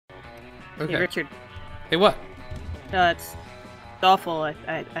Okay. Hey, Richard. Hey, what? It's awful.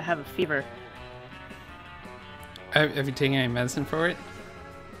 I have a fever. Have you taken any medicine for it?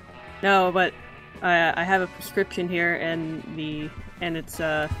 No, but I have a prescription here, and it's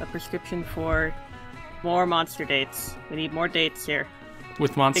a prescription for more monster dates. We need more dates here.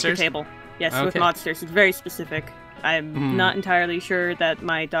 With monsters? Pick your table. Yes, Okay. with monsters. It's very specific. I'm not entirely sure that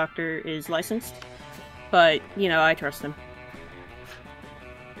my doctor is licensed, but, you know, I trust him.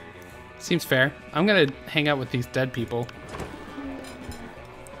 Seems fair. I'm gonna hang out with these dead people.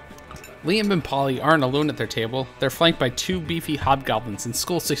 Liam and Polly aren't alone at their table. They're flanked by two beefy hobgoblins in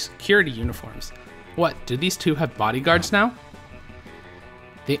school security uniforms. What, do these two have bodyguards now?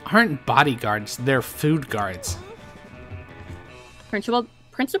 They aren't bodyguards, they're food guards.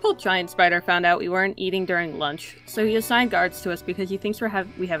 Principal Giant Spider found out we weren't eating during lunch, so he assigned guards to us because he thinks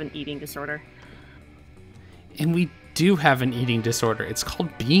we have an eating disorder. And we do have an eating disorder. It's called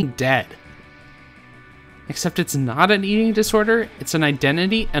being dead. Except it's not an eating disorder, it's an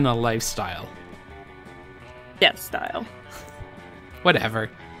identity and a lifestyle. Death style. Whatever.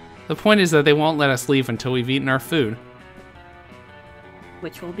 The point is that they won't let us leave until we've eaten our food.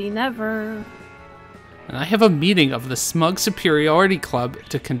 Which will be never. And I have a meeting of the Smug Superiority Club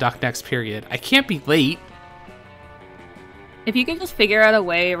to conduct next period. I can't be late. If you could just figure out a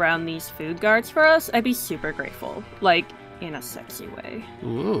way around these food guards for us, I'd be super grateful. Like, in a sexy way.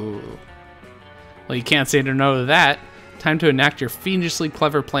 Ooh. Well, you can't say no to that. Time to enact your fiendishly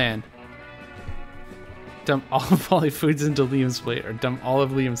clever plan. Dump all of Polly's foods into Liam's plate, or dump all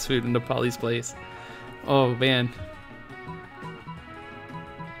of Liam's food into Polly's place. Oh man.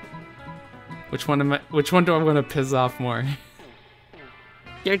 Which one do I want to piss off more?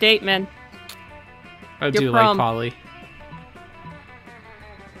 Your date, man. I Your do prom. like Polly.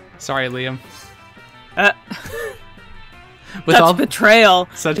 Sorry, Liam. With That's all betrayal.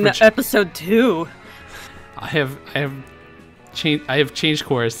 such in betray- episode 2. I have changed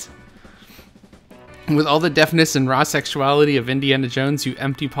course. With all the deafness and raw sexuality of Indiana Jones, you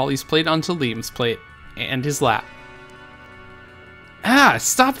empty Polly's plate onto Liam's plate and his lap. Ah,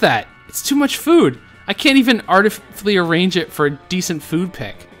 stop that! It's too much food. I can't even artificially arrange it for a decent food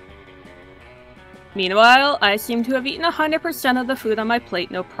pick. Meanwhile, I seem to have eaten 100% of the food on my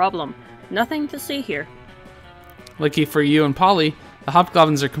plate, no problem. Nothing to see here. Lucky for you and Polly, the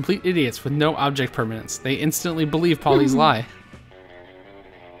hobgoblins are complete idiots with no object permanence. They instantly believe Polly's lie.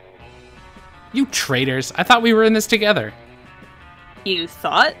 You traitors! I thought we were in this together. You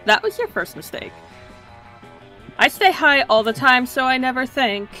thought? That was your first mistake. I stay high all the time, so I never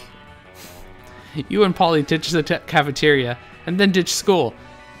think. You and Polly ditch the cafeteria, and then ditch school,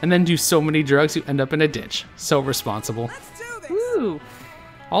 and then do so many drugs you end up in a ditch. So responsible. Let's do this. Woo!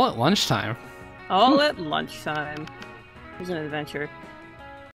 All at lunchtime. All at lunchtime. It was an adventure.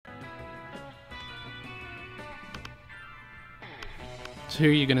 So who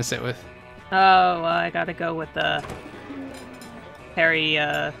are you gonna sit with? Oh, I gotta go with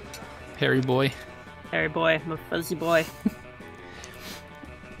Harry Boy. Harry boy, I'm a fuzzy boy.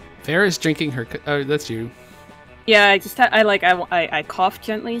 Vera's drinking her... Oh, that's you. Yeah, I coughed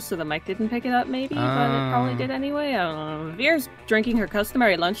gently so the mic didn't pick it up maybe, but it probably did anyway, I don't know. Vera's drinking her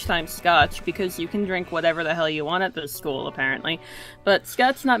customary lunchtime scotch because you can drink whatever the hell you want at this school, apparently. But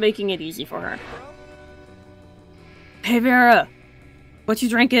Scott's not making it easy for her. Hey Vera! What you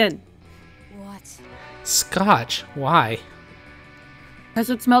drinking? What? Scotch. Why? Because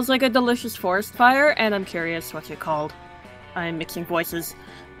it smells like a delicious forest fire, and I'm curious what you called. I'm mixing voices.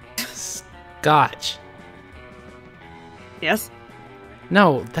 Scotch. Yes?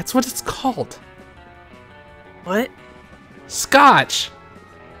 No, that's what it's called. What? Scotch.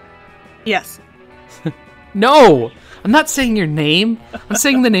 Yes. No! I'm not saying your name. I'm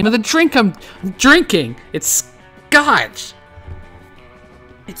saying the name of the drink I'm drinking. It's Scotch.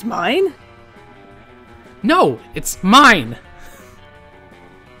 It's mine? No, it's mine.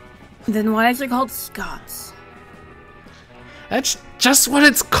 Then why is it called Scott's? That's just what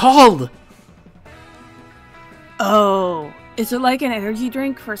it's called. Oh, is it like an energy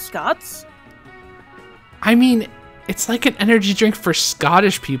drink for Scots? I mean, it's like an energy drink for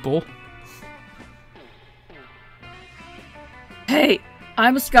Scottish people. Hey,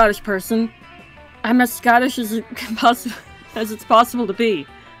 I'm a Scottish person. I'm as Scottish as it's possible to be.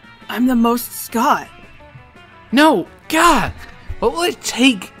 I'm the most Scot. No, God, what will it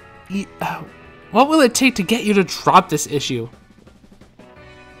take? What will it take to get you to drop this issue?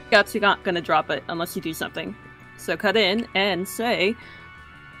 Scott's not gonna drop it unless you do something. So cut in and say,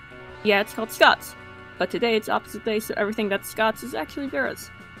 yeah, it's called Scott's. But today it's opposite day, so everything that's Scott's is actually Vera's.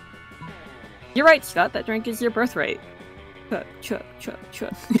 You're right, Scott, that drink is your birthright. Chuck.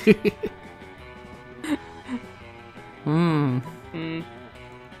 Hmm. Hmm.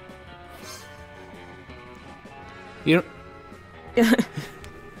 You don't...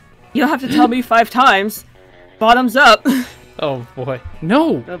 You don't have to tell me 5 times. Bottoms up. Oh boy.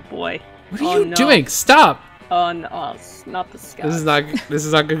 No! Oh boy. What are you doing? Stop! Oh no, it's not the scotch. This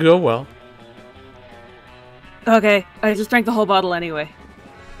is not gonna go well. Okay, I just drank the whole bottle anyway.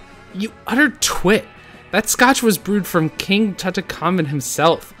 You utter twit! That scotch was brewed from King Tutankhamun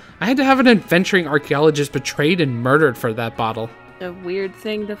himself. I had to have an adventuring archaeologist betrayed and murdered for that bottle. A weird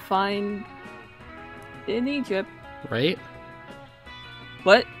thing to find in Egypt. Right?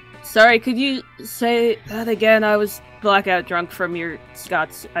 What? Sorry, could you say that again? I was blackout drunk from your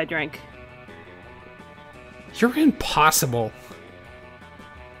scotch I drank. You're impossible.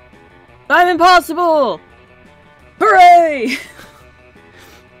 I'm impossible! Hooray!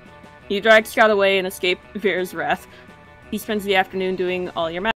 You drag Scott away and escape Vera's wrath. He spends the afternoon doing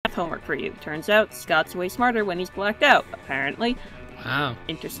all your math homework for you. Turns out, Scott's way smarter when he's blacked out, apparently. Wow.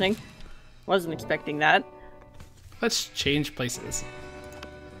 Interesting. Wasn't expecting that. Let's change places.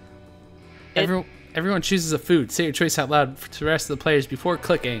 Everyone chooses a food. Say your choice out loud to the rest of the players before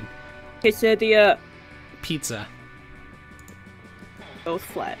clicking. Quesadilla. Pizza. Both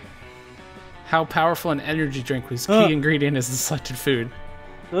flat. How powerful an energy drink was key ingredient is the selected food.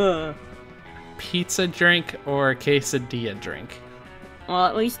 Pizza drink or quesadilla drink? Well,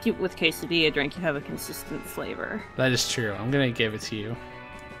 at least with quesadilla drink, you have a consistent flavor. That is true. I'm gonna give it to you.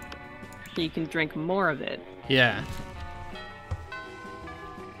 So you can drink more of it. Yeah.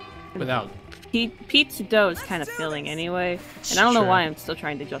 Without. Pizza dough is kind of filling anyway, and I don't know why I'm still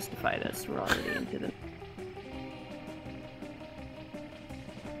trying to justify this. We're already into the...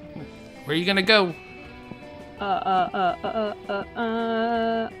 Where are you gonna go? I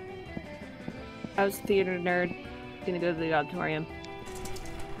was a theater nerd. Gonna go to the auditorium.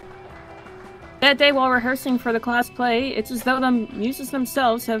 That day while rehearsing for the class play, it's as though the muses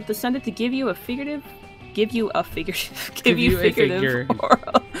themselves have descended to give you a figurative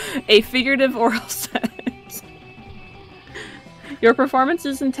oral set. Your performance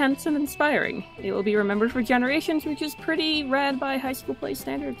is intense and inspiring. It will be remembered for generations, which is pretty rad by high school play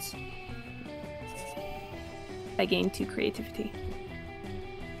standards. I gained 2 creativity.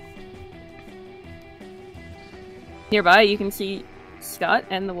 Nearby, you can see Scott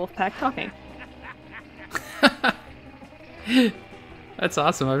and the wolf pack talking. That's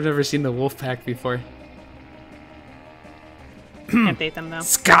awesome. I've never seen the wolf pack before. Can't date them though.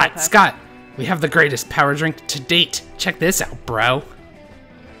 Scott! We have the greatest power drink to date. Check this out, bro.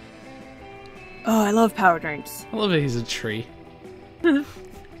 Oh, I love power drinks. I love that he's a tree.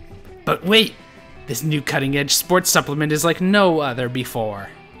 But wait! This new cutting-edge sports supplement is like no other before.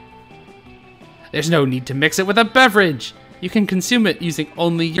 There's no need to mix it with a beverage. You can consume it using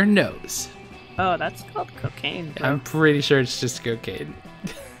only your nose. Oh, that's called cocaine. Bro. I'm pretty sure it's just cocaine.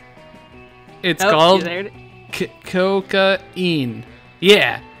 It's called cocaine.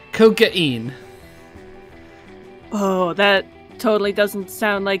 Yeah, cocaine. Oh, that totally doesn't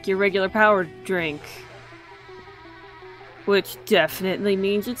sound like your regular power drink. Which definitely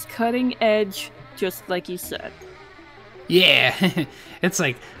means it's cutting edge, just like you said. Yeah, it's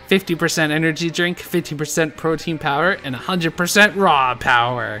like 50% energy drink, 50% protein powder, and 100% raw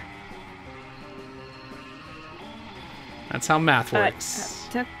power. That's how math works.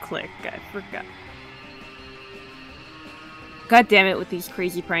 To click, I forgot. God damn it with these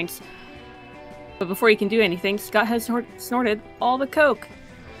crazy pranks. But before you can do anything, Scott has snorted all the coke.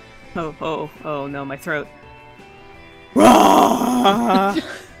 Oh no, my throat.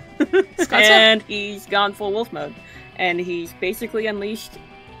 And he's gone full wolf mode. And he's basically unleashed.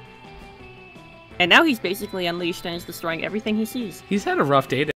 And now he's basically unleashed and is destroying everything he sees. He's had a rough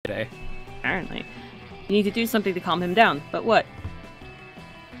day today. Apparently. You need to do something to calm him down. But what?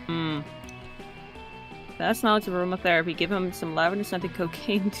 That's knowledge of aromatherapy. Give him some lavender-scented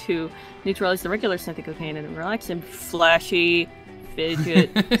cocaine to neutralize the regular scented cocaine and relax him. Flashy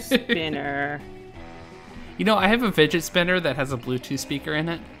fidget spinner. You know, I have a fidget spinner that has a Bluetooth speaker in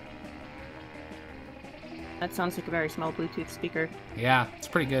it. That sounds like a very small Bluetooth speaker. Yeah, it's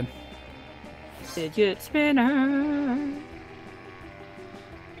pretty good. Fidget spinner.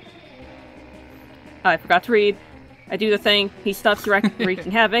 Oh, I forgot to read. I do the thing. He stops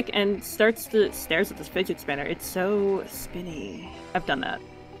wreaking havoc and starts to stares at this fidget spinner. It's so spinny. I've done that.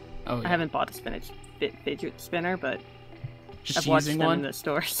 Oh, yeah. I haven't bought a fidget spinner, but just I've watched using them one in the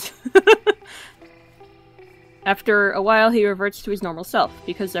stores. After a while, he reverts to his normal self,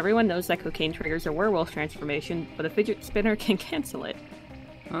 because everyone knows that cocaine triggers a werewolf transformation, but a fidget spinner can cancel it.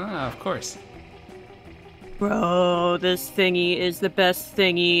 Ah, of course. Bro, this thingy is the best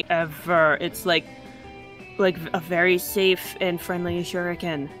thingy ever. It's like like a very safe and friendly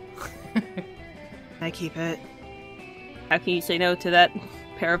shuriken. I keep it. How can you say no to that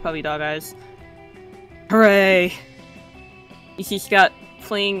pair of puppy dog eyes? Hooray! You see Scott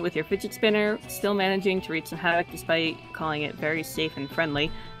fleeing with your fidget spinner, still managing to wreak some havoc despite calling it very safe and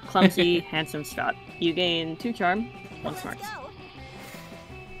friendly. Clumsy, handsome Scott. You gain 2 charm, 1 smarts.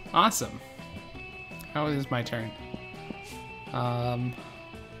 Awesome. How is my turn?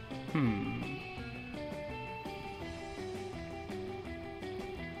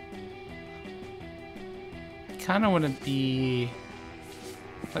 Kind of want to be.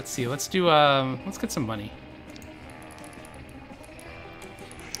 Let's see. Let's do. Let's get some money.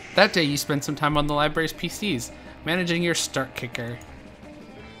 That day, you spent some time on the library's PCs, managing your start kicker.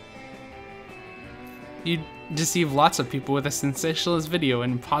 You deceive lots of people with a sensationalist video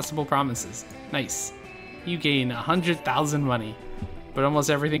and impossible promises. Nice. You gain 100,000 money, but almost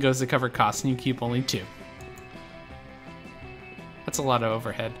everything goes to cover costs, and you keep only 2. That's a lot of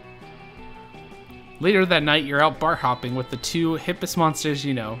overhead. Later that night, you're out bar hopping with the 2 hippest monsters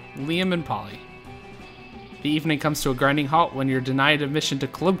you know, Liam and Polly. The evening comes to a grinding halt when you're denied admission to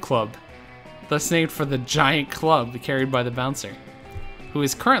Club, thus named for the giant club carried by the bouncer, who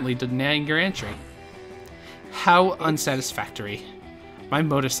is currently denying your entry. How unsatisfactory. My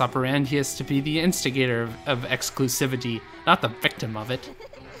modus operandi is to be the instigator of exclusivity, not the victim of it.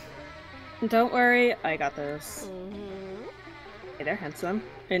 Don't worry, I got this. Hey there, handsome.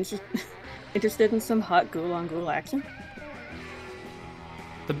 Interested in some hot ghoul-on-ghoul action?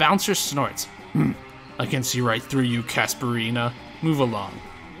 The bouncer snorts. I can see right through you, Casperina. Move along.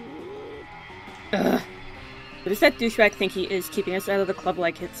 Ugh. What does that douchebag think he is, keeping us out of the club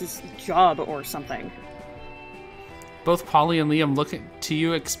like it's his job or something? Both Polly and Liam look to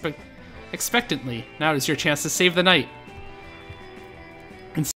you expectantly. Now is your chance to save the night.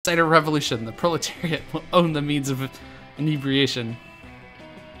 Inside a revolution, the proletariat will own the means of inebriation.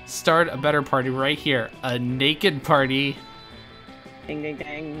 Start a better party right here. A naked party. Ding ding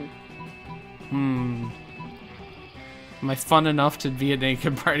ding. Am I fun enough to be a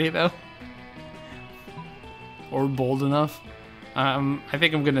naked party though? Or bold enough? I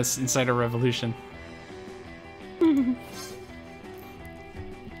think I'm gonna incite a revolution.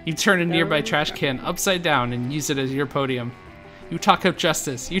 You turn a nearby trash can upside down and use it as your podium. You talk of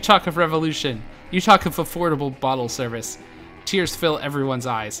justice, you talk of revolution, you talk of affordable bottle service. Tears fill everyone's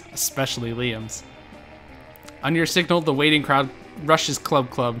eyes, especially Liam's. On your signal, the waiting crowd rushes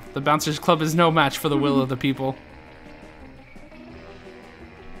Club. The Bouncers Club is no match for the will of the people.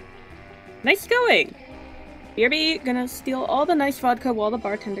 Nice going! BRB gonna steal all the nice vodka while the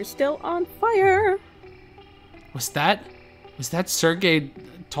bartender's still on fire. Was that Sergei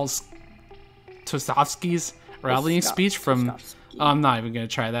Tostovsky's rallying speech from... Oh, I'm not even gonna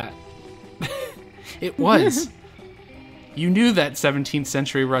try that. It was. You knew that 17th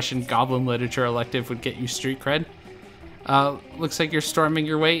century Russian goblin literature elective would get you street cred. Looks like you're storming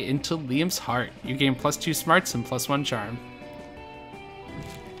your way into Liam's heart. You gain +2 smarts and +1 charm.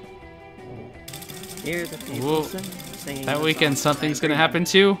 Hear the people singing that weekend something's gonna happen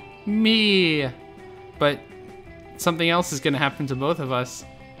to me. But something else is gonna happen to both of us.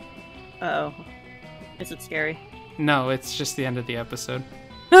 Uh-oh. Is it scary? No, it's just the end of the episode.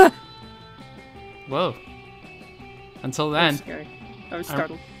 Whoa. Until then. Scary. I was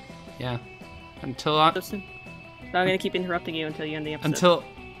startled. Yeah. Until on. So soon. No, I'm gonna keep interrupting you until you end the episode.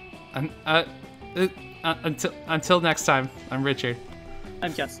 Until next time. I'm Richard.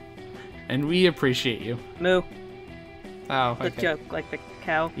 I'm Jess. And we appreciate you. Moo. Oh, okay. The joke, like the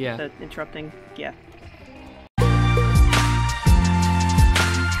cow. Yeah. The interrupting. Yeah.